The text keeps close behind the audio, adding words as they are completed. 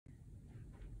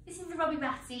This is the Robby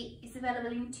bath seat. It's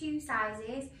available in 2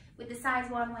 sizes, with the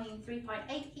size 1 weighing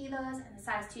 3.8 kilos and the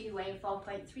size 2 weighing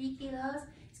 4.3 kilos.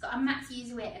 It's got a max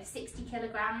user weight of 60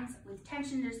 kilograms with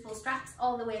tension adjustable straps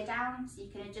all the way down, so you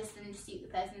can adjust them to suit the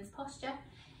person's posture.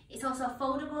 It's also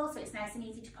foldable, so it's nice and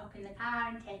easy to pop in the car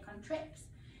and take on trips.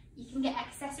 You can get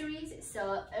accessories,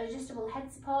 so adjustable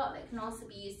head support that can also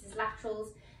be used as laterals,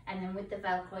 and then with the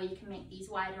Velcro you can make these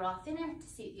wider or thinner to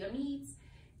suit your needs.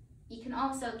 You can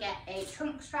also get a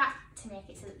trunk strap to make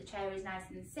it so that the chair is nice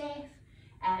and safe,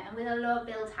 and with a low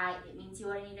build height it means you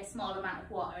only need a small amount of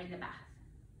water in the bath.